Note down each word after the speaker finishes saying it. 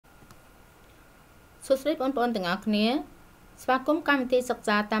សួស្តីបងប្អូនទាំងអស់គ្នាស្វាគមន៍កម្មវិធីសិក្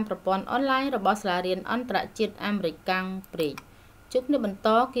សាតាមប្រព័ន្ធអនឡាញរបស់សាលារៀនអន្តរជាតិអាមេរិកកាំងព្រេកជួបគ្នាបន្ត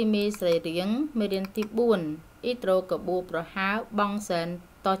គីមីសរីរាង្គមេរៀនទី4អ៊ីត្រូកាបូប្រហើរបង់សែន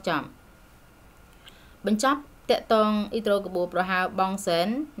តចំបញ្ចប់តកតងអ៊ីត្រូកាបូប្រហើរបង់សែន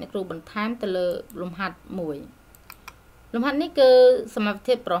អ្នកគ្រូបន្ថែមទៅលើលំហាត់មួយលំហាត់នេះគឺសមត្ថ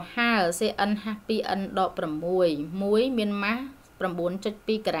ភាពប្រហើរ CN2N ដក6 1មានម៉ាស់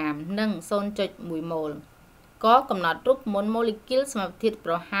 9.2 ក្រាមនិង 0.1 ម៉ូលកកំណត់រូបមន្តម៉ូលេគុលសមត្ថភាព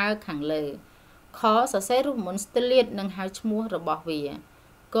ប្រហើរខាងលើខសរសេររូបមន្តស្ទីលៀតនិងហៅឈ្មោះរបស់វា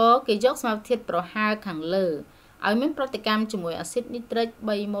កគេយកសមត្ថភាពប្រហើរខាងលើឲ្យមានប្រតិកម្មជាមួយអាស៊ីតនីត្រិក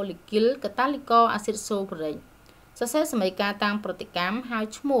3ម៉ូលេគុលកាតាលីករអាស៊ីតសូប្រូរិកសរសេរសមីការតាមប្រតិកម្មហៅ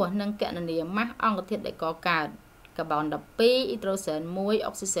ឈ្មោះនិងគណនាម៉ាស់អង្គធាតុដែលកកើតកាបូន12អ៊ីដ្រូសែន1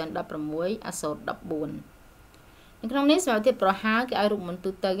អុកស៊ីសែន16អាសូត14នៅក្នុងនេះសមត្ថភាពប្រហើរគេឲ្យរូបមន្តទូ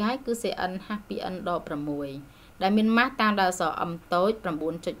ទៅហើយគឺ CN2N ដក6ដែលមានម៉ាស់តាមដោយអក្សរ M តូច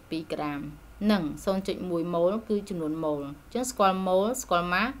 9.2 ក្រាមនិង 0.1 ម៉ូលគឺចំនួនម៉ូលអញ្ចឹងស្គាល់ម៉ូលស្គាល់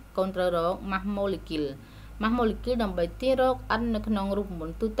ម៉ាស់កូនត្រូវរកម៉ាស់ម៉ូលេគុលម៉ាស់ម៉ូលេគុលដើម្បីទាញរក N នៅក្នុងរូបម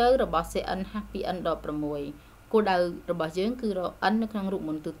ន្តទូទៅរបស់ CN2N ដក6គោលដៅរបស់យើងគឺរក N នៅក្នុងរូប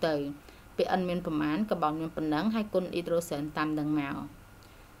មន្តទូទៅពេល N មានប្រមាណកាបូនមានប៉ុណ្ណឹងហើយគុណអ៊ីដ្រូសែនតាមនឹងមក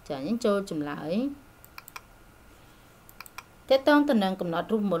ចាអញ្ចឹងចូលចម្លើយតើតើតំណែងកំណត់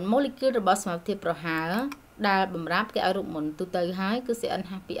រូបមន្តម៉ូលេគុលរបស់សមត្ថភាពប្រហើរដែលបំរាប់គេឲ្យរូបមន្តទូទៅហើយគឺ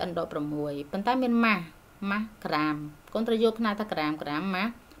CN2N ដក6ប៉ុន្តែមានម៉ាស់ក្រាមកូនត្រូវយកខ្នាតថាក្រាមម៉ា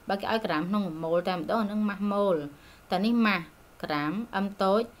ស់បើគេឲ្យក្រាមក្នុងម៉ូលតែម្ដងនឹងម៉ាស់ម៉ូលតែនេះម៉ាស់ក្រាម M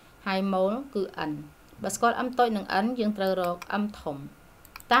តូចហើយម៉ូលគឺ N បើស្គាល់ M តូចនិង N យើងត្រូវរក M ធំ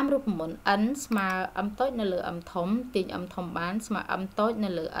តាមរូបមន្ត N ស្មើ M តូចនៅលើ M ធំទាញ M ធំបានស្មើ M តូចនៅ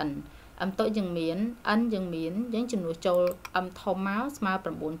លើ N M តូចយើងមាន N យើងមានយើងចំនួនចូល M ធំមកស្មើ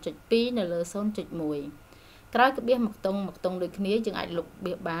 9.2 នៅលើ 0.1 ក្រោយក្បៀសមកតុងដូចគ្នាយើងអាចលុបក្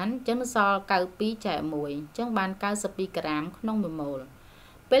បៀសបានអញ្ចឹងសល់92ចែក1អញ្ចឹងបាន92ក្រាមក្នុង1ម៉ូល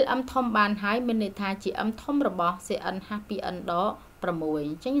ពេល M ធំបានហើយមានន័យថាជា M ធំរបស់ CN2N ដក6អ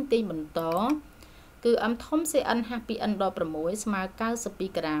ញ្ចឹងយើងទាញបន្តគឺ M ធំ CN2N ដក6ស្មើ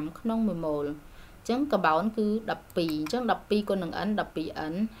92ក្រាមក្នុង1ម៉ូលអញ្ចឹងកាបូនគឺ12អញ្ចឹង12គុណនឹង n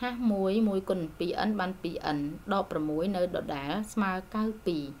 12n ហាស់1គុណ 2n បាន 2n ដក6នៅដដែលស្មើ92អ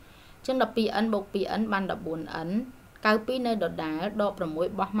ញ្ចឹង 12n បូក 2n បាន 14n 92នៅដដែលដក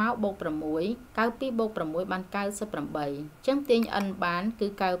6បោះមកបូក6 92បូក6បាន98អញ្ចឹងទាញ n បានគឺ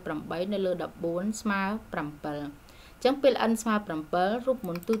98នៅលើ14ស្មើ7អញ្ចឹងពេល n ស្មើ7រូបម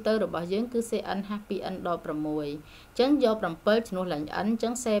ន្តទូទៅរបស់យើងគឺ CN2N ដក6អញ្ចឹងយក7ជំនួសឡើង n អញ្ចឹ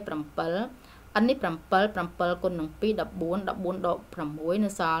ង C7 N នេះ7គុណនឹង2 14ដក6នៅ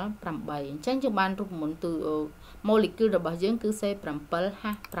សល់8អញ្ចឹងយើងបានរូបមន្តទូម៉ូលេគុលរបស់យើងគឺ C7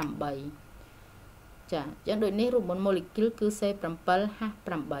 ហាស់8ចាអញ្ចឹងដូចនេះរូបមន្តម៉ូលេគុលគឺ C7 ហាស់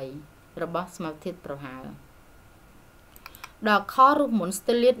8របស់សមត្ថភាពប្រហើរដល់ខរូបមន្តស្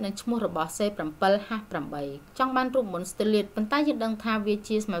ទីលៀតនិងឈ្មោះរបស់ C7 ហាស់8ចង់បានរូបមន្តស្ទីលៀតប៉ុន្តែយើងដឹងថាវា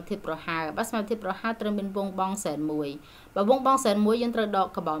ជាសមត្ថភាពប្រហើរបើសមត្ថភាពប្រហើរត្រូវមានវងបងសែន1បើវងបងសែន1យើងត្រូវដក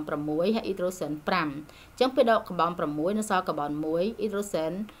កាបូន6ហើយអ៊ីដ្រូសែន5អញ្ចឹងពេលដកកាបូន6នៅសល់កាបូន1អ៊ីដ្រូសែ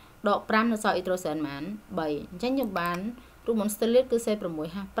នដក5នៅសល់អ៊ីដ្រូសែនប៉ុន្មាន3អញ្ចឹងយើងបានរូបមន្តស្ទីលៀតគឺ C6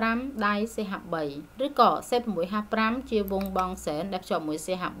 ហាស់5ដៃ C ហាស់3ឬក៏ C6 ហាស់5ជាវងបងសែនដែលភ្ជាប់មួយ C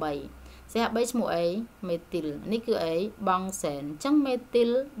ហាស់3 C ហាស់3ឈ្មោះអីមេទីលនេះគឺអីបងសែនអញ្ចឹងមេទីល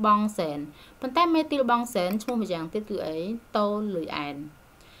បងសែនប៉ុន្តែមេទីលបងសែនឈ្មោះម្យ៉ាងទៀតគឺអីតូលុយអែន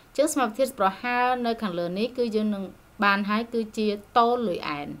អញ្ចឹងសមត្ថភាពប្រហើរនៅខាងលើនេះគឺយើងនឹងបានហើយគឺជាតូលុយ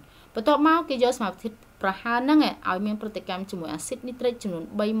អែនបន្ទាប់មកគេយកសមត្ថភាពប្រហើរហ្នឹងឲ្យមានប្រតិកម្មជាមួយអាស៊ីតនីត្រិកចំនួន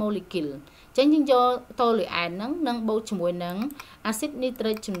3ម៉ូលេគុលអញ្ចឹងយើងយកតូលុយអែនហ្នឹងនឹងបូកជាមួយនឹងអាស៊ីតនីត្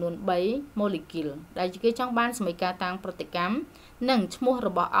រិកចំនួន3ម៉ូលេគុលដែលគេចង់បានសមីការតាំងប្រតិកម្មនិងឈ្មោះរ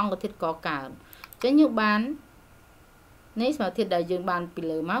បស់អង្គធាតុកកើតអញ្ចឹងយើងបាននេះសមត្ថភាពដែលយើងបានពី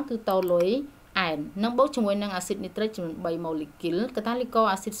លើមកគឺតូលុយអែននឹងបូកជាមួយនឹងអាស៊ីតនីត្រិកចំនួន3ម៉ូលេគុលកាតាលីករ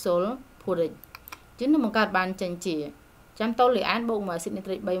អាស៊ីតសូលភូរិកជានឹងបង្កើតបានចេញជាចាំតូលុយអែនបូកមកអាស៊ីតនី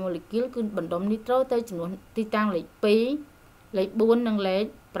ត្រិក3ម៉ូលេគុលគឺបណ្ដុំនីត្រូទៅចំនួនទីតាំងលេខ2លេខ4និងលេខ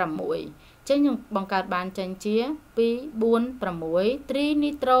6ចឹងយើងបង្កើតបានចេញជា2 4 6 ត្រីនី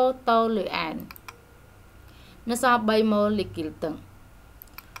ត្រូតូលុយអែននៅសល់3ម៉ូលេគុលទឹក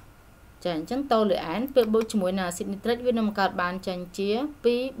ចាអញ្ចឹងតូលុយអែនពេលបូកជាមួយនឹងអាស៊ីតនីត្រិកវានឹងបង្កើតបានចេញជា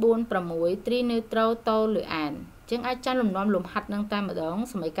2 4 6ត្រីនីត្រូតូលុយអែនចឹងអាចចាញ់លំនាំលំហាត់នឹងតែម្ដង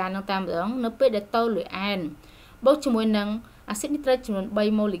សមីការនឹងតែម្ដងនៅពេលដែលតូលុយអែនបូកជាមួយនឹងអាស៊ីតនីត្រិកចំនួន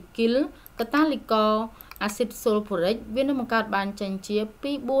3ម៉ូលេគុលកាតាលីករអាស៊ីតសូលភូរិកវានឹងបង្កើតបានចេញជា2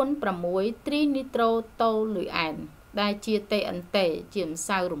 4 6ត្រីនីត្រូតូលុយអែនដែលជា TNT ជាម្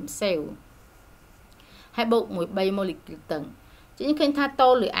សៅរំសេវ ហើយបូកមួយ3 molecule តឹងចឹងយើងឃើញថាតូ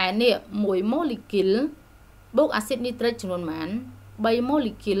លីអែននេះ1 molecule បូកអាស៊ីតនីត្រិកចំនួនប៉ុន្មាន3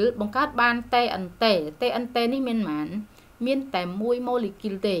 molecule បង្កើតបានតេអិនតេនេះមានប៉ុន្មានមានតែ1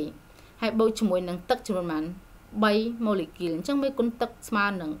 molecule ទេហើយបូកជាមួយនឹងទឹកចំនួនប៉ុន្មាន3 molecule អញ្ចឹងមេគុណទឹកស្មើ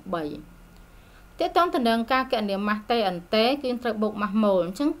នឹង3តើតើតំណែងការគណនាម៉ាស់តេអិនតេគឺយើងត្រូវបូកម៉ាស់ម៉ូលអ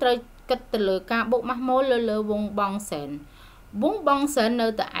ញ្ចឹងត្រូវគិតទៅលើការបូកម៉ាស់ម៉ូលលើវងបងសែនវងបងសែននៅ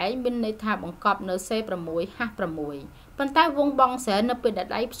តែឯងមានន័យថាបង្កប់នៅ C6 ហាស់6ប៉ុន្តែវងបងសែននៅពេលដែល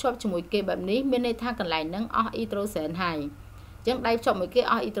ដៃភ្ជាប់ជាមួយគេបែបនេះមានន័យថាកន្លែងហ្នឹងអស់អ៊ីត្រូសែនហើយអញ្ចឹងដៃភ្ជាប់មួយគេ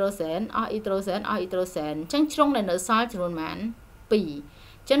អស់អ៊ីត្រូសែនអញ្ចឹងជ្រុងដែលនៅសល់ចំនួនប៉ុន្មាន2អ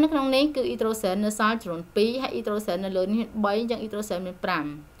ញ្ចឹងនៅក្នុងនេះគឺអ៊ីត្រូសែននៅសល់ចំនួន2ហើយអ៊ីត្រូសែននៅលើនេះ3អញ្ចឹងអ៊ីត្រូសែនមាន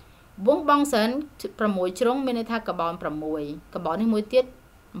5វងបងសែន6ជ្រុងមានន័យថាកាបូន6កាបូននេះមួយទៀត7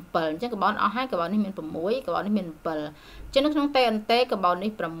អញ្ចឹងកាបូនអស់ហើយកាបូននេះមាន6កាបូននេះមាន7អញ្ចឹងនៅក្នុងតេអិនតេកាបូន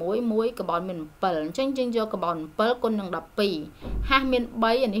នេះ6 1កាបូនមាន7អញ្ចឹងយើងយកកាបូន7គុណនឹង12ហាស់មាន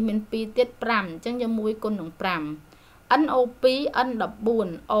3អានេះមាន2ទៀត5អញ្ចឹងយក1គុណនឹង5 NO2 N14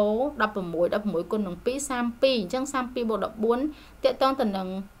 O 16គុណនឹង2 32អញ្ចឹង32បូក14តេតងទៅនឹង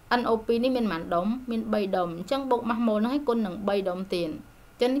NO2 នេះមានប៉ុន្មានដុំមាន3ដុំអញ្ចឹងបូកម៉ាស់ម៉ូលហ្នឹងឲ្យគុណនឹង3ដុំទៀតអ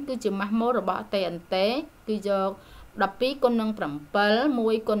ញ្ចឹងនេះគឺជាម៉ាស់ម៉ូលរបស់តេអិនតេគឺយក12គុណនឹង7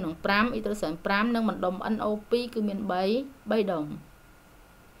 1គុណនឹង5អ៊ីត្រូសែន5និងបណ្ដុំ NO2 គឺមាន3ដុំ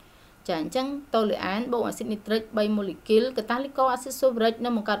ចាអញ្ចឹងតូលីអានបូកអាស៊ីតនីត្រិក3 molecule កាតាលីកូអាស៊ីតស៊ូហ្វ្រិកនឹ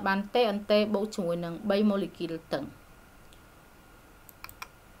ងបង្កើតបានតេអិនតេបូកជាមួយនឹង3 molecule តឹង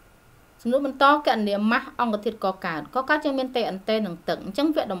សំណួរបន្តកណនាម៉ាស់អង្គធាតុកកើតយើងមានតេអិនតេនិងទឹកអញ្ចឹង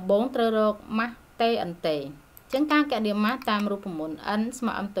វគ្គដំបូងត្រូវរកម៉ាស់តេអិនតេអញ្ចឹងការកណនាម៉ាស់តាមរូបមន្ត n ស្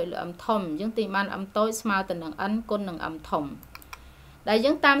មើ m ទៅលើ m ធំអញ្ចឹងទីបាន m តូចស្មើទៅនឹង n គុណនឹង m ធំដែល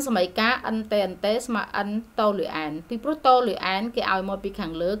យើងតាមសមីការ n តេអិនតេស្មើ n តូលីអានពីព្រោះតូលីអានគេឲ្យមកពីខា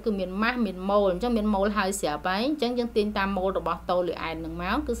ងលើគឺមានម៉ាស់មានម៉ូលអញ្ចឹងមានម៉ូលហើយស្រាប់ហើយអញ្ចឹងយើងទាញតាមម៉ូលរបស់តូលីអាននឹងម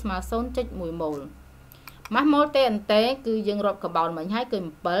កគឺស្មើ 0.1 ម៉ូលម៉ាស់ម៉ូលតេអិនតេគឺយើងរាប់កាបូនមិញហើយគឺ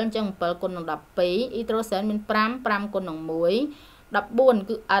7អញ្ចឹង7គុណនឹង12អ៊ីត្រូសែនមាន5គុណនឹង1 14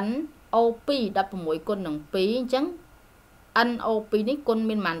គឺ n O2 16គុណនឹង2អញ្ចឹង NO2 នេះគុណ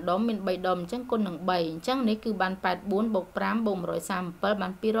មានប៉ុន្មានដុំមាន3ដុំអញ្ចឹងគុណនឹង3អញ្ចឹងនេះគឺបាន84បូក5បូក137បា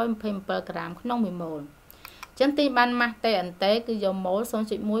ន227ក្រាមក្នុង1ម៉ូលអញ្ចឹងទីបានម៉ាស់តេអិនតេគឺយកម៉ូល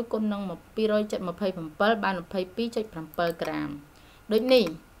 0.1 គុណនឹង227បាន22.7ក្រាមដូចនេះ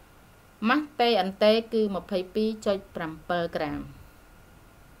ម៉ាស់តេអិនតេគឺ 22.7 ក្រាម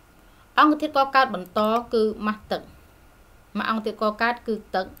អង្គធាតុកកើតបន្តគឺម៉ាស់ទឹកម៉ាស់អង្គធាតុកកើតគឺ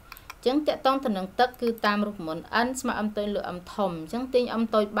ទឹកអញ្ចឹងតកតងទៅនឹងទឹកគឺតាមរូបមន្ត n ស្មើ m ទៅលើ m ធំអញ្ចឹងទាញ m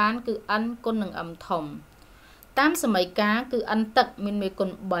តូចបានគឺ n គុណនឹង m ធំតាមសមីការគឺ n ទឹកមានមេគុណ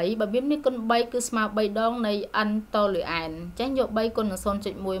3បើមានមេគុណ3គឺស្មើ3ដងនៃ n តូលីអានអញ្ចឹងយក3គុណនឹង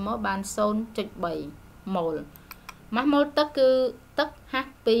 0.1 មកបាន 0.3 ម៉ូលម៉ាស់ម៉ូលទឹកគឺទឹកហា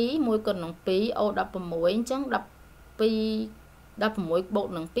ស់2 1គុណនឹង2 O 16អញ្ចឹង16បូក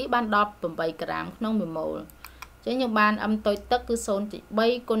នឹង2បាន18ក្រាមក្នុង1ម៉ូលចឹងយើងបាន m តូចទឹកគឺ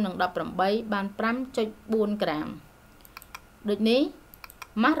 0.3 គុណនឹង18បាន 5.4 ក្រាមដូចនេះ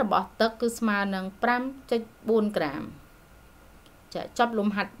ម៉ាស់របស់ទឹកគឺស្មើនឹង 5.4 ក្រាមចាចប់លំ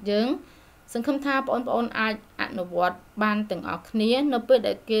ហាត់យើងសង្ឃឹមថាបងប្អូនអាចអនុវត្តបានទាំងអស់គ្នានៅពេល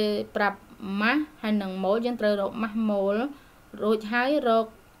ដែលគេប្រាប់ម៉ាស់ហើយនឹងម៉ូលយើងត្រូវរកម៉ាស់ម៉ូលរួចហើយរក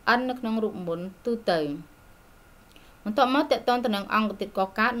n នៅក្នុងរូបមន្តទូទៅបន្ទាប់មកតកតងទៅនឹងអង្គធាតុក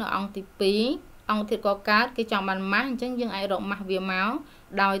កើតនៅអង្គទី2អង្គធាតុកកើតគេចង់បានម៉ាស់អញ្ចឹងយើងអាចរកម៉ាស់វាមក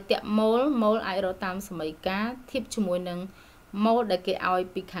ដោយតាក់ម៉ូលអាចរកតាមសមីការធៀបជាមួយនឹងម៉ូលដែលគេឲ្យ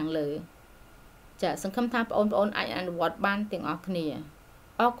ពីខាងលើចាសង្ឃឹមថាបងប្អូនអាចអនុវត្តបានទាំងអស់គ្នា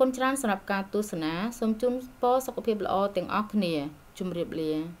អរគុណច្រើនសម្រាប់ការទស្សនាសូមជូនពរសុខភាពល្អទាំងអស់គ្នាជម្រាប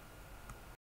លា